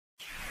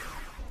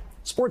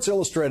Sports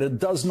Illustrated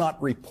does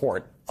not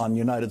report on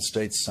United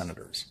States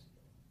senators,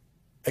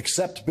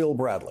 except Bill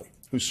Bradley,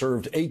 who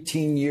served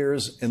 18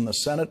 years in the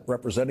Senate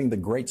representing the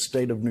great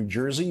state of New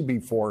Jersey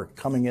before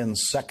coming in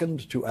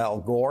second to Al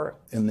Gore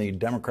in the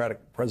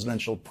Democratic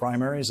presidential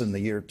primaries in the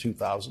year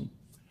 2000.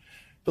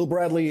 Bill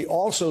Bradley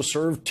also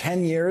served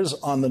 10 years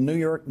on the New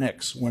York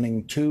Knicks,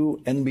 winning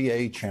 2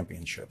 NBA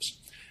championships.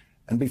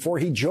 And before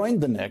he joined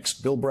the Knicks,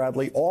 Bill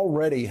Bradley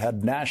already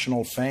had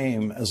national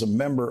fame as a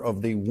member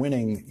of the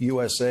winning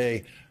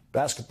USA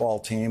basketball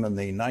team in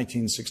the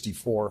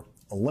 1964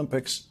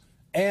 Olympics,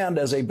 and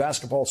as a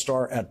basketball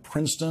star at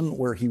Princeton,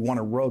 where he won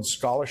a Rhodes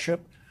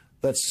Scholarship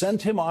that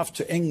sent him off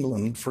to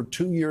England for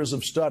 2 years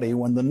of study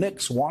when the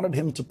Knicks wanted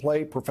him to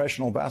play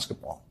professional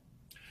basketball.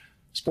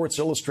 Sports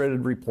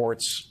Illustrated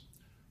reports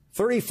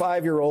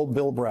 35-year-old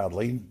Bill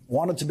Bradley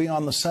wanted to be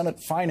on the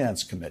Senate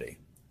Finance Committee.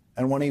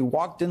 And when he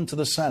walked into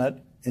the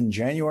Senate in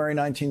January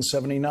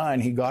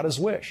 1979, he got his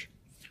wish.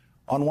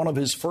 On one of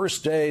his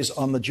first days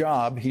on the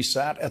job, he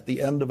sat at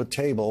the end of a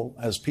table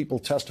as people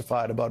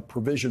testified about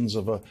provisions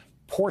of a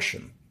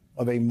portion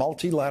of a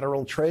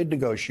multilateral trade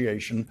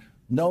negotiation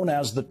known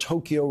as the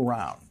Tokyo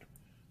Round.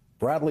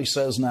 Bradley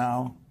says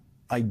now,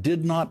 "I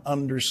did not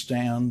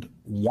understand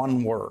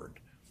one word.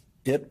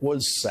 It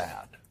was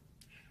sad."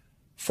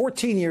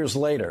 14 years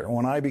later,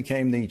 when I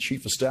became the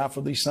chief of staff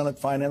of the Senate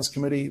Finance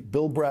Committee,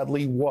 Bill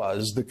Bradley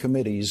was the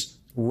committee's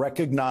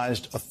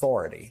recognized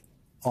authority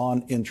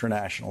on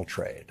international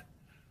trade.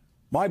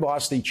 My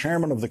boss, the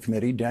chairman of the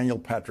committee, Daniel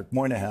Patrick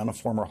Moynihan, a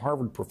former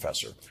Harvard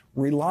professor,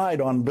 relied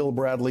on Bill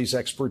Bradley's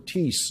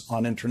expertise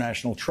on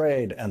international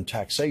trade and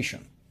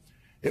taxation.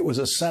 It was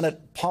a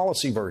Senate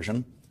policy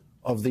version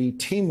of the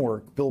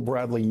teamwork Bill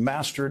Bradley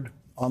mastered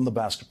on the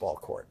basketball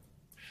court.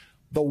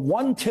 The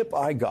one tip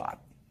I got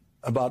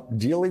about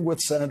dealing with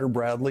Senator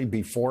Bradley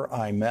before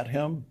I met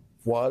him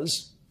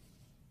was,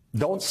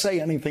 don't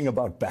say anything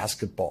about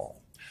basketball.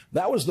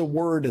 That was the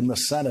word in the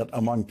Senate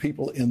among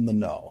people in the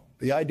know.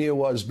 The idea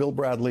was Bill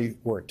Bradley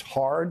worked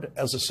hard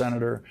as a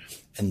senator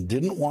and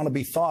didn't want to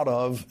be thought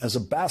of as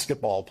a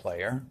basketball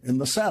player in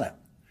the Senate.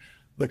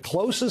 The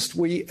closest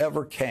we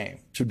ever came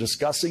to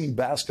discussing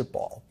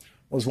basketball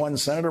was when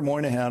Senator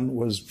Moynihan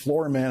was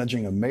floor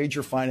managing a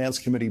major Finance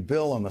Committee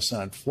bill on the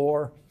Senate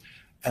floor,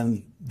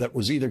 and that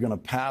was either going to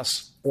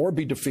pass or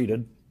be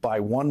defeated by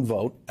one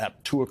vote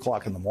at 2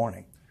 o'clock in the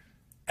morning.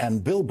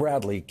 And Bill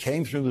Bradley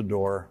came through the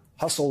door,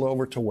 hustled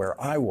over to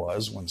where I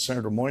was when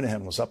Senator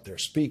Moynihan was up there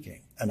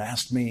speaking, and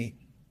asked me,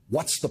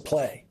 "What's the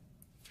play?"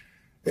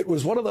 It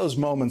was one of those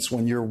moments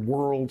when your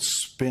world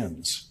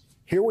spins.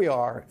 Here we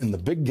are in the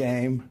big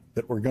game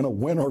that we're going to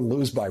win or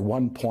lose by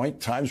 1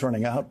 point, time's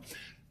running out,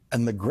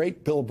 and the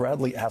great Bill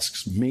Bradley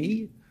asks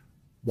me,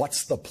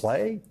 "What's the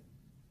play?"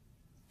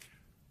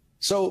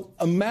 So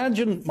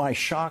imagine my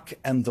shock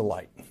and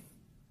delight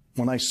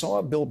when I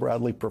saw Bill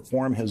Bradley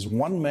perform his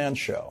one-man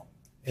show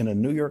in a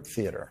New York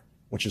theater,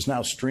 which is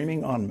now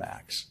streaming on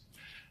Max.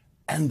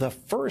 And the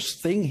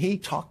first thing he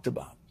talked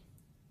about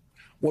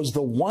was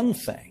the one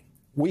thing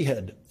we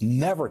had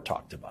never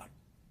talked about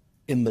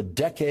in the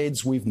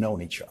decades we've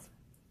known each other.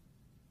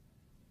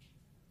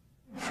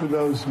 For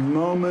those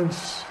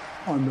moments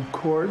on the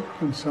court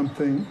when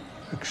something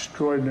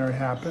extraordinary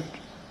happened,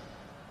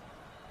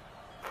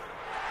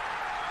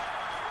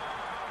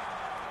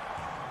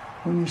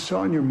 when you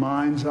saw in your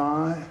mind's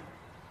eye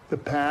the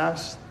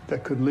past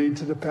that could lead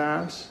to the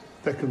pass,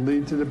 that could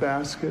lead to the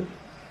basket,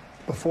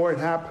 before it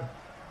happened.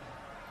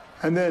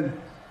 And then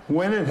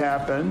when it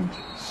happened,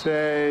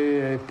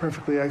 say a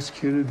perfectly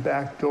executed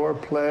backdoor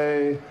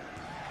play,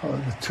 or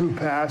the 2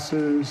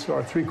 passes,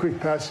 or 3 quick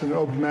passes and an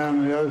open man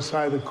on the other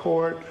side of the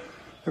court,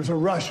 there was a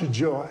rush of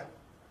joy,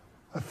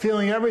 a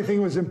feeling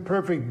everything was in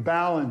perfect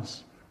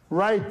balance,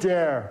 right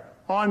there,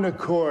 on the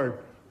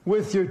court,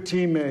 with your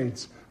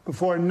teammates,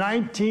 before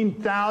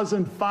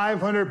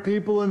 19,500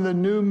 people in the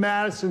new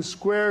Madison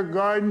Square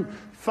Garden,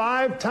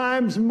 5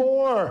 times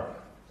more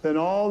than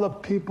all the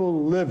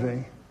people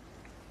living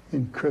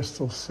in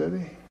Crystal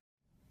City.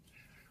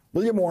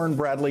 William Warren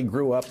Bradley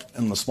grew up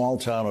in the small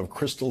town of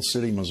Crystal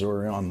City,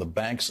 Missouri, on the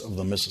banks of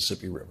the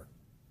Mississippi River.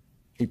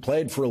 He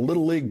played for a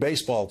Little League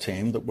baseball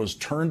team that was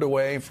turned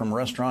away from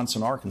restaurants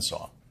in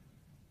Arkansas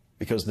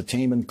because the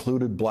team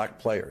included black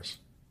players.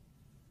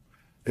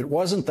 It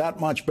wasn't that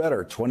much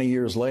better 20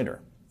 years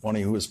later when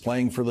he was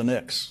playing for the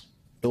Knicks.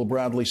 Bill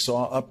Bradley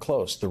saw up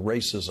close the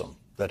racism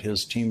that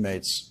his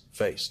teammates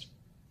faced.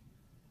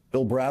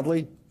 Bill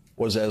Bradley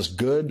was as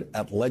good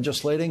at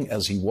legislating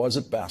as he was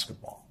at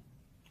basketball.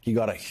 He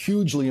got a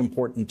hugely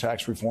important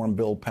tax reform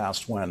bill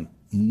passed when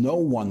no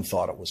one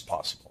thought it was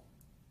possible.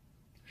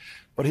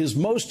 But his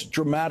most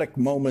dramatic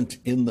moment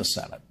in the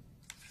Senate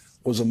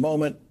was a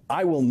moment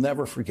I will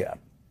never forget.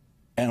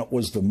 And it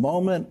was the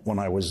moment when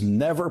I was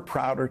never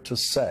prouder to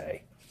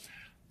say,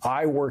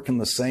 I work in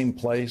the same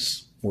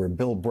place where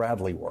Bill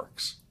Bradley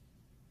works.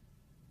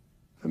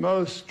 The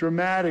most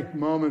dramatic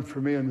moment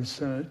for me in the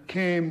Senate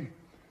came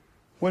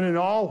when an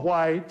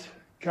all-white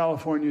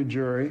California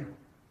jury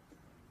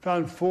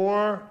found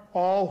 4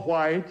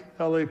 all-white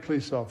LA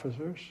police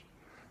officers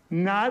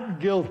not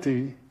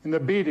guilty in the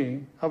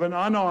beating of an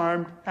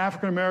unarmed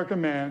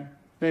African-American man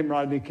named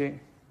Rodney King.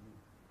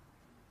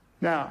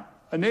 Now,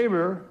 a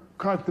neighbor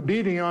caught the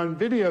beating on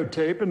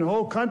videotape, and the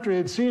whole country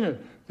had seen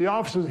it. The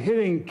officers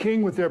hitting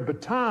King with their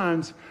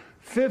batons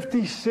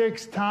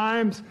 56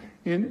 times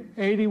in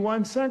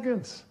 81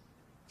 seconds.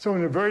 So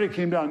when the verdict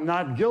came down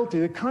not guilty,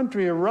 the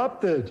country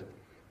erupted.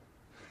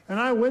 And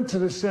I went to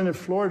the Senate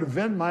floor to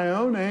vent my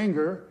own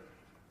anger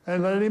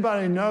and let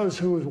anybody knows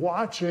who was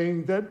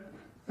watching that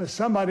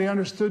somebody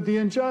understood the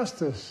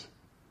injustice.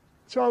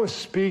 So I was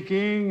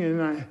speaking, and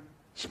I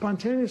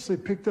spontaneously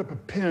picked up a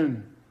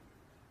pen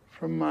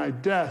from my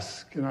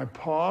desk, and I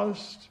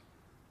paused,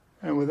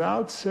 and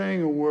without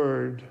saying a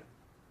word,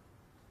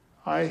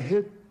 I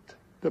hit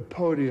the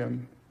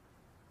podium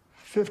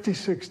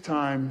 56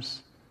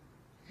 times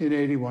in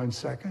 81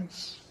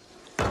 seconds.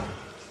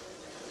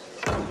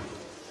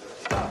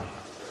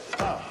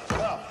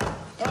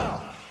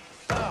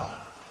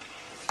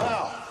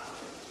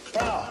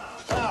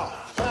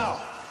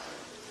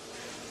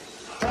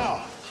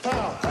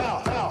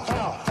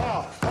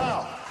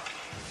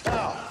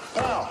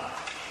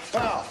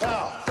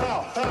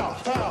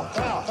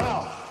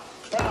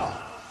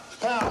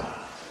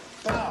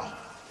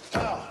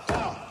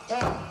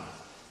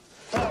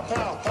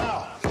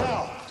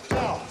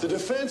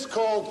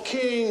 Called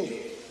King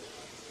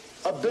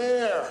a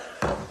bear,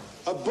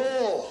 a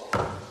bull,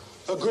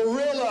 a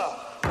gorilla.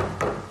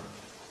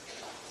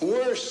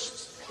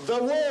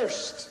 The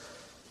worst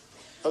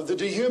of the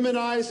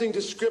dehumanizing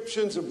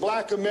descriptions of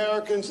black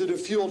Americans that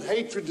have fueled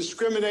hatred,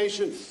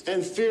 discrimination,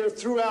 and fear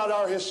throughout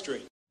our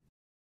history.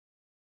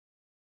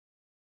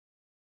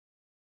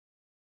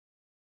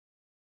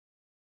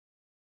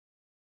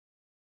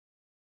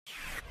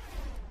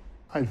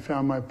 I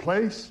found my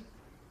place.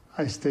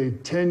 I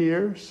stayed 10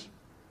 years.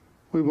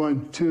 We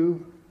won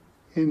 2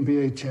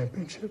 NBA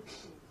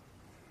championships.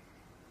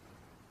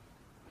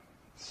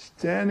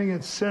 Standing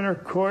at center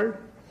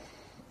court,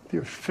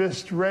 your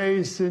fist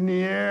raised in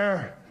the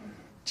air,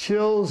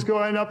 chills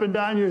going up and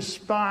down your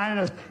spine,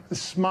 a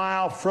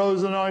smile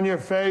frozen on your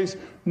face,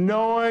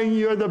 knowing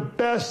you're the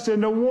best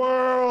in the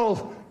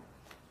world.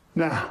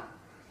 Now,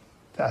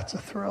 that's a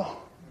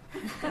thrill.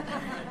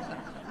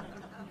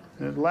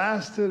 And it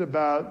lasted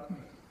about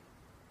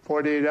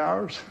 48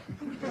 hours.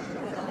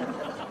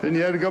 Then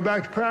you had to go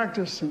back to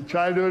practice and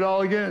try to do it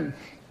all again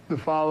the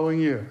following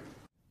year.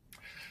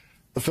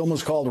 The film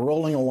is called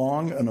Rolling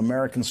Along, an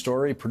American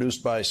Story,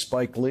 produced by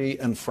Spike Lee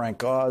and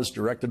Frank Oz,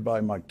 directed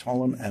by Mike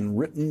Tollin, and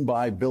written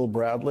by Bill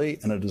Bradley.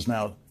 And it is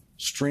now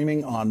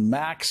streaming on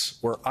Max,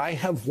 where I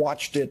have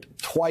watched it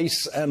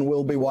twice and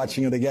will be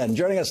watching it again.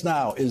 Joining us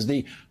now is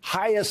the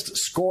highest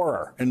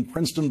scorer in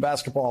Princeton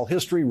basketball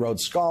history,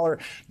 Rhodes Scholar,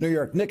 New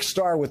York Knicks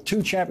star with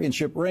 2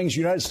 championship rings,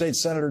 United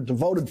States Senator,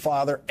 devoted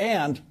father,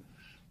 and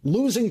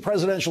losing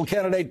presidential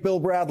candidate Bill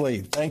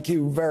Bradley. Thank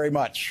you very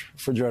much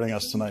for joining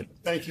us tonight.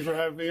 Thank you for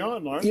having me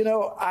on, Mark. You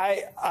know,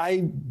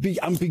 I'm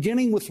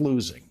beginning with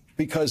losing,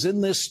 because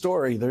in this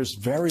story, there's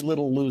very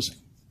little losing.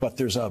 But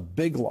there's a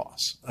big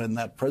loss in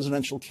that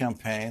presidential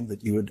campaign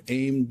that you had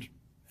aimed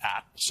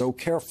at so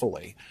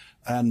carefully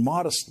and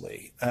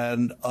modestly.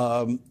 And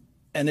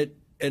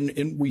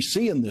we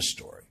see in this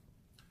story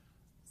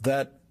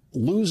that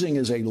losing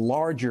is a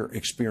larger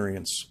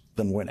experience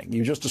than winning.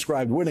 You just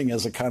described winning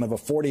as a kind of a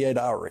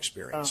 48-hour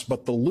experience,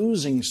 but the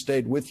losing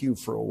stayed with you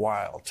for a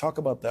while. Talk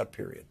about that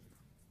period.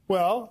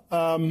 Well,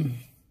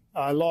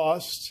 I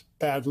lost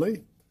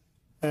badly.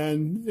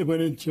 And it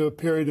went into a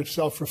period of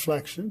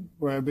self-reflection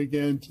where I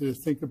began to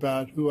think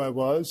about who I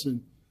was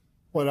and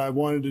what I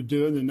wanted to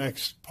do in the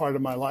next part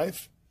of my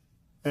life.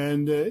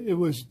 And it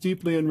was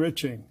deeply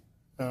enriching.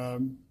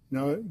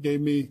 It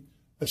gave me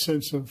a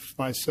sense of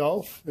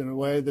myself in a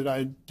way that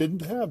I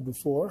didn't have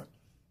before.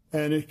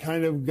 And it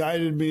kind of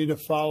guided me to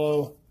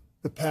follow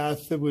the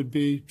path that would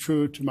be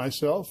true to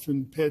myself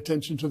and pay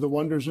attention to the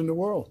wonders in the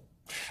world.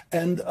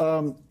 And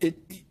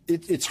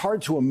it's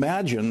hard to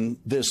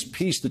imagine this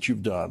piece that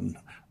you've done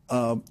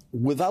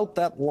without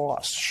that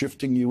loss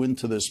shifting you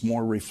into this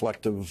more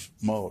reflective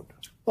mode.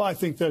 Well, I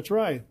think that's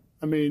right.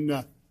 I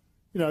mean,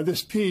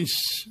 this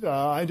piece,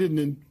 I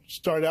didn't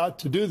start out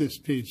to do this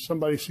piece.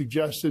 Somebody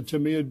suggested to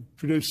me, I'd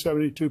produced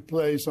 72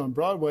 plays on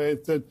Broadway,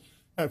 that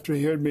after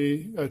he heard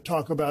me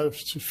talk about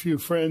a few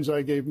friends,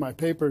 I gave my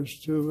papers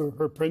to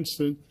her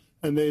Princeton,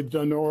 and they'd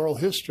done oral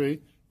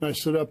history. And I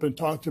stood up and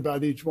talked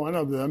about each one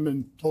of them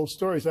and told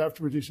stories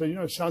afterwards. He said,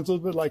 it sounds a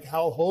little bit like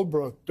Hal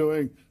Holbrook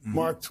doing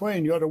Mark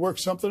Twain. You ought to work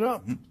something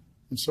up.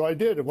 And so I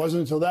did. It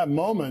wasn't until that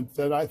moment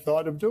that I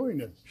thought of doing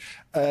this.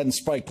 And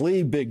Spike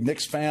Lee, big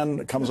Knicks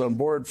fan, comes on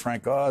board.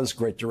 Frank Oz,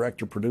 great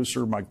director,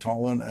 producer, Mike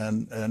Tollin,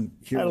 and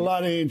here had a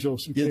lot of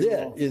angels.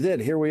 You did.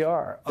 Here we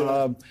are.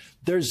 Yeah.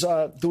 There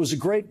was a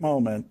great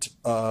moment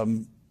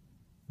in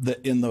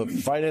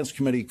the Finance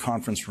Committee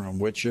conference room,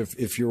 which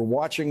if you're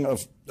watching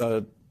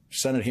a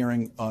Senate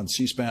hearing on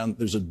C-SPAN,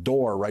 there's a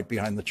door right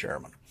behind the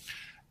chairman.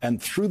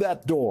 And through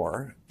that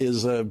door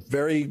is a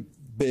very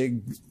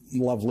big,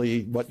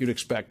 lovely, what you'd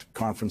expect,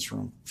 conference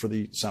room for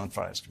the Senate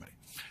Finance Committee.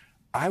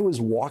 I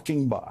was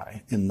walking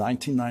by in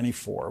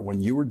 1994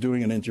 when you were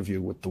doing an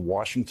interview with the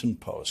Washington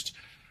Post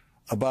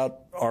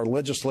about our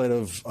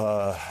legislative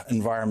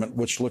environment,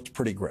 which looked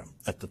pretty grim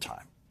at the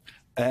time.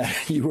 And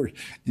you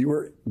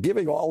were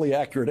giving all the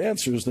accurate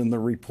answers, and the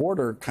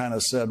reporter kind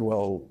of said,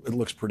 well, it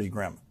looks pretty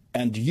grim.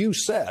 And you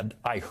said,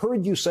 I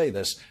heard you say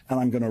this, and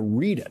I'm going to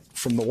read it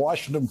from the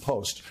Washington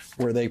Post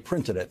where they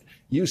printed it.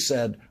 You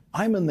said,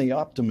 I'm in the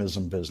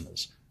optimism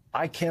business.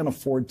 I can't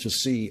afford to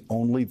see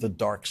only the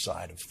dark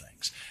side of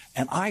things.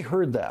 And I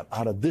heard that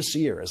out of this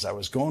ear as I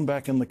was going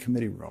back in the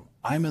committee room.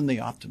 I'm in the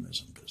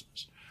optimism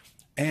business.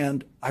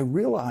 And I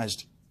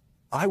realized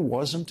I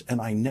wasn't, and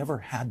I never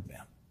had been.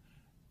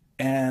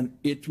 And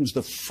it was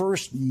the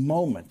first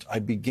moment I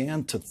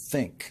began to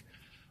think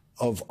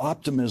of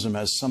optimism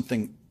as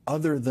something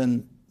other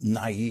than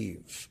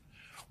naive.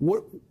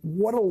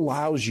 What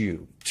allows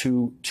you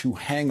to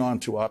hang on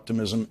to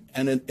optimism,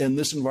 and in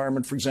this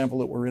environment, for example,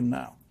 that we're in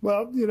now?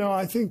 Well, you know,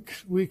 I think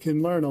we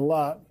can learn a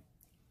lot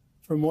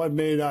from what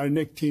made our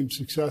Knick team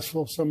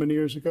successful so many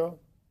years ago.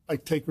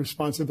 Like, take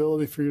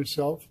responsibility for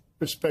yourself,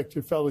 respect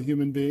your fellow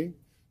human being,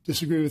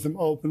 disagree with them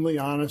openly,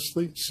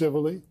 honestly,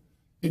 civilly,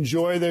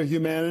 enjoy their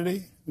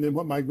humanity, and then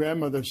what my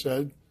grandmother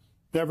said,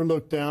 never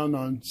look down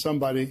on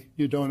somebody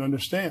you don't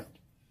understand.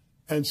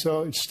 And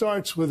so it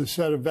starts with a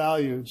set of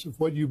values of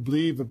what you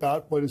believe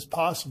about what is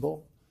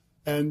possible.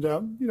 And,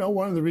 you know,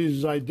 one of the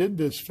reasons I did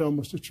this film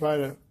was to try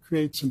to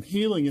create some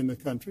healing in the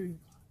country,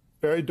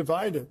 very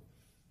divided.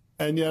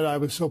 And yet I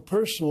was so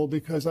personal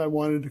because I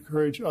wanted to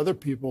encourage other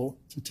people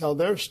to tell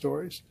their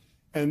stories.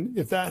 And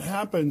if that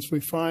happens, we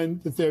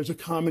find that there's a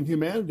common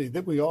humanity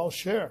that we all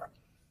share.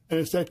 And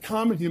it's that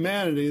common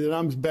humanity that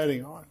I'm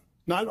betting on,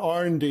 not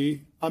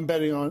R&D. I'm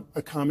betting on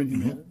a common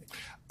humanity.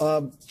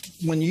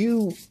 When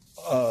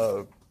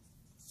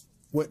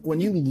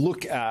you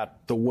look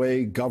at the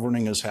way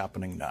governing is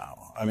happening now,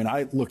 I mean,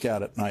 I look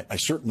at it, and I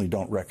certainly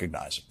don't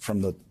recognize it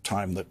from the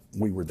time that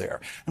we were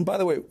there. And by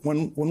the way,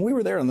 when we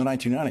were there in the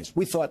 1990s,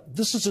 we thought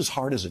this is as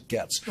hard as it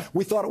gets.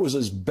 We thought it was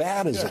as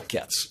bad as it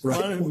gets.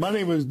 Right?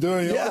 Money was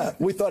doing it. Yeah,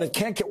 we thought it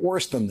can't get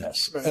worse than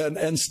this. Right.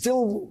 And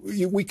still,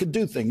 we could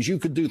do things. You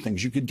could do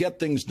things. You could get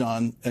things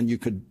done, and you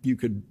could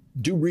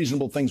do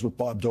reasonable things with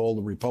Bob Dole,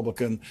 the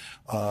Republican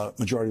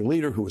majority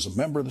leader, who was a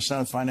member of the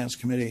Senate Finance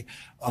Committee.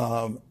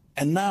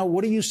 And now,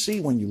 what do you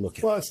see when you look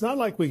at it? Well, it's not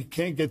like we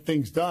can't get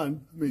things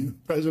done. I mean,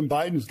 President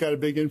Biden's got a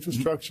big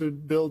infrastructure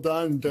bill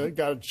done,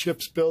 got a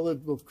CHIPS bill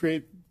that will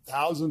create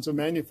thousands of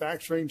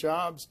manufacturing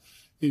jobs.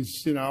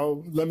 He's, you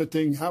know,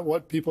 limiting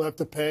what people have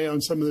to pay on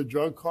some of the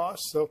drug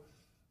costs. So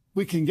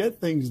we can get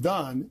things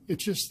done.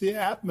 It's just the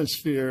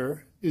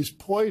atmosphere is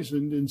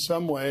poisoned in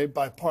some way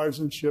by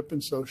partisanship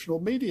and social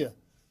media.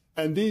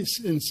 And these,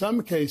 in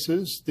some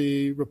cases,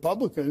 the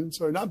Republicans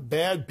are not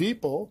bad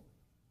people.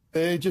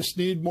 They just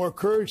need more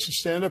courage to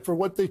stand up for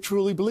what they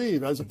truly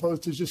believe, as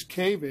opposed to just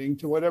caving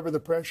to whatever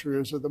the pressure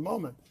is of the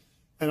moment.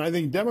 And I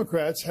think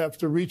Democrats have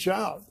to reach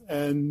out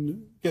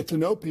and get to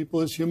know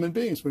people as human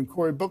beings. When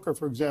Cory Booker,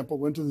 for example,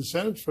 went to the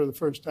Senate for the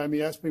first time,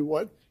 he asked me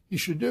what he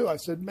should do. I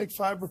said, make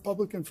 5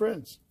 Republican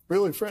friends,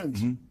 really friends.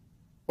 Mm-hmm.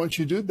 Once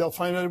you do, they'll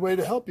find out a way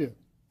to help you.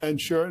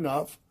 And sure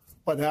enough,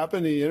 what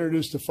happened, he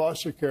introduced a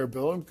foster care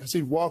bill because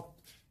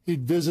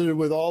he'd visited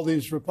with all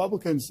these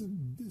Republicans.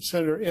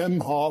 Senator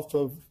Emhoff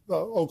of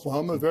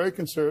Oklahoma, very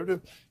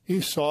conservative, he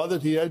saw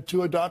that he had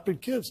 2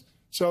 adopted kids.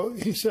 So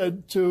he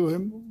said to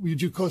him,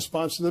 would you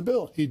co-sponsor the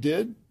bill? He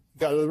did,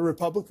 got other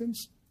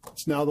Republicans.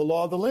 It's now the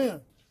law of the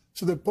land.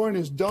 So the point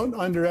is, don't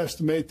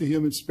underestimate the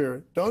human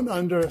spirit. Don't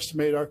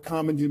underestimate our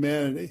common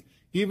humanity.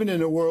 Even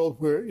in a world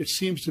where it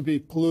seems to be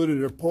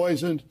polluted or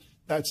poisoned,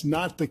 that's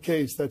not the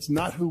case. That's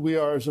not who we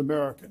are as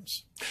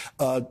Americans.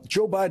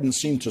 Joe Biden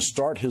seemed to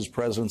start his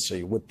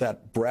presidency with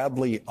that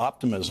Bradley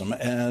optimism,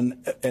 and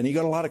he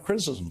got a lot of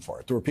criticism for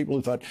it. There were people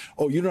who thought,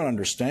 oh, you don't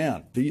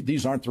understand.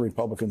 These aren't the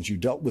Republicans you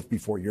dealt with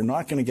before. You're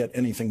not going to get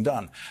anything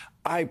done.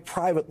 I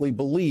privately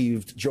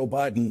believed Joe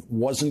Biden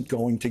wasn't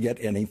going to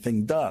get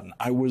anything done.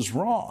 I was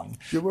wrong.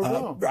 You were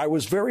wrong. I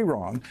was very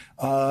wrong.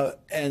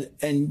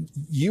 And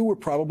you were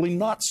probably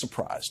not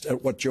surprised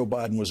at what Joe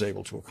Biden was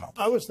able to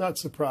accomplish. I was not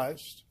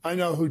surprised. I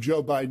know who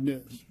Joe Biden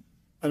is.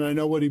 And I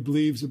know what he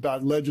believes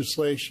about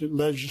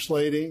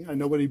legislating. I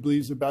know what he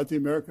believes about the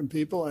American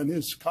people and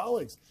his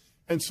colleagues.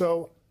 And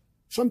so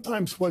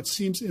sometimes what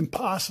seems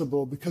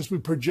impossible, because we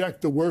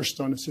project the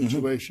worst on a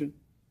situation,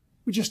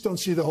 we just don't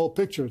see the whole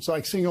picture. It's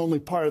like seeing only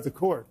part of the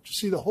court. To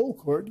see the whole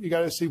court, you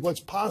got to see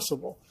what's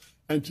possible.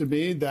 And to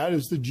me, that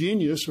is the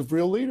genius of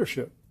real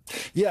leadership.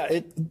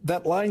 Yeah,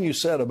 that line you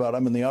said about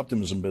I'm in the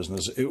optimism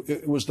business,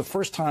 it was the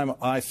first time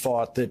I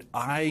thought that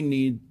I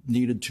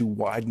needed to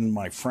widen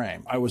my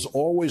frame. I was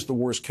always the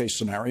worst case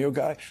scenario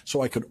guy,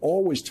 so I could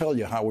always tell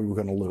you how we were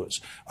going to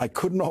lose. I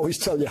couldn't always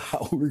tell you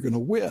how we were going to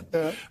win.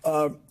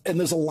 And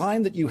there's a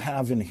line that you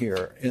have in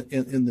here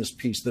in this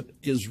piece that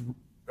is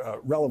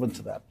relevant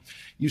to that.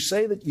 You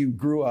say that you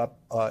grew up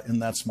in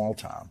that small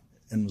town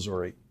in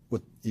Missouri.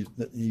 You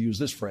use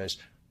this phrase,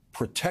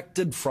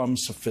 protected from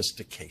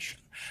sophistication.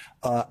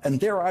 And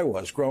there I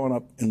was, growing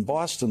up in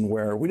Boston,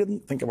 where we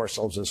didn't think of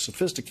ourselves as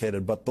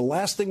sophisticated, but the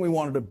last thing we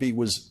wanted to be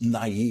was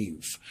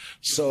naive.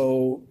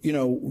 So, you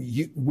know,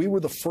 we were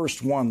the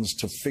first ones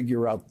to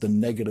figure out the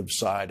negative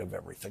side of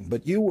everything.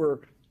 But you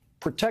were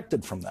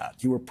protected from that.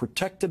 You were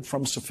protected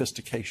from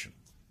sophistication.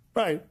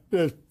 Right.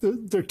 There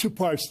are two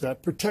parts to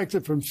that: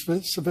 protected from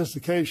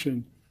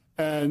sophistication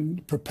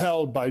and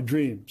propelled by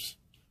dreams.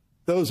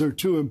 Those are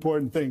two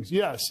important things.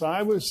 Yes,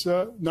 I was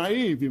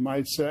naive, you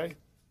might say,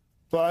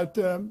 but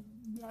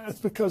that's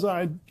because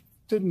I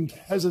didn't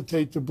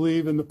hesitate to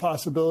believe in the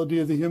possibility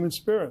of the human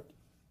spirit.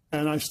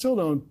 And I still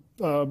don't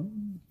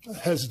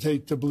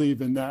hesitate to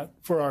believe in that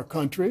for our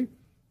country,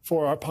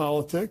 for our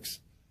politics.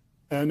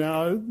 And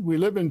now we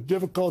live in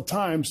difficult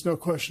times, no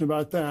question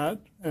about that.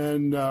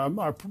 And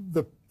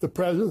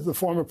the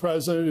former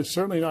president is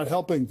certainly not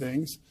helping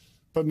things.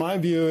 But my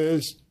view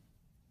is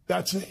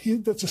that's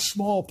a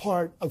small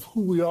part of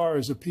who we are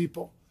as a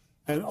people.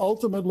 And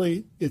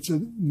ultimately, it's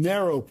a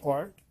narrow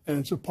part, and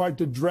it's a part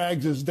that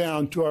drags us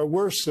down to our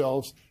worst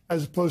selves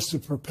as opposed to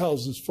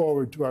propels us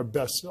forward to our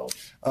best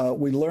selves.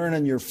 We learn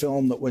in your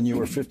film that when you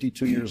were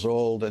 52 years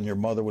old and your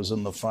mother was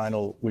in the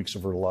final weeks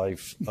of her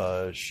life,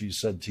 she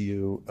said to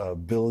you,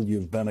 Bill,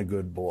 you've been a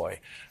good boy.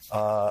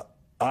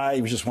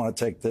 I just want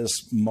to take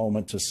this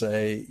moment to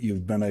say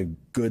you've been a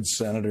good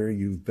senator.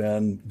 You've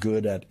been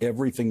good at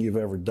everything you've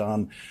ever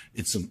done.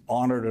 It's an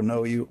honor to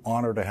know you,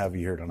 honor to have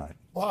you here tonight.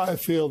 Well, I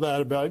feel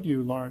that about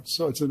you, Lawrence,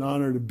 so it's an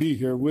honor to be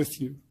here with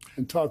you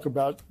and talk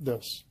about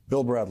this.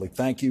 Bill Bradley,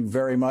 thank you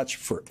very much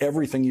for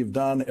everything you've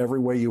done, every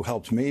way you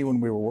helped me when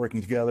we were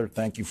working together.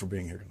 Thank you for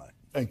being here tonight.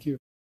 Thank you.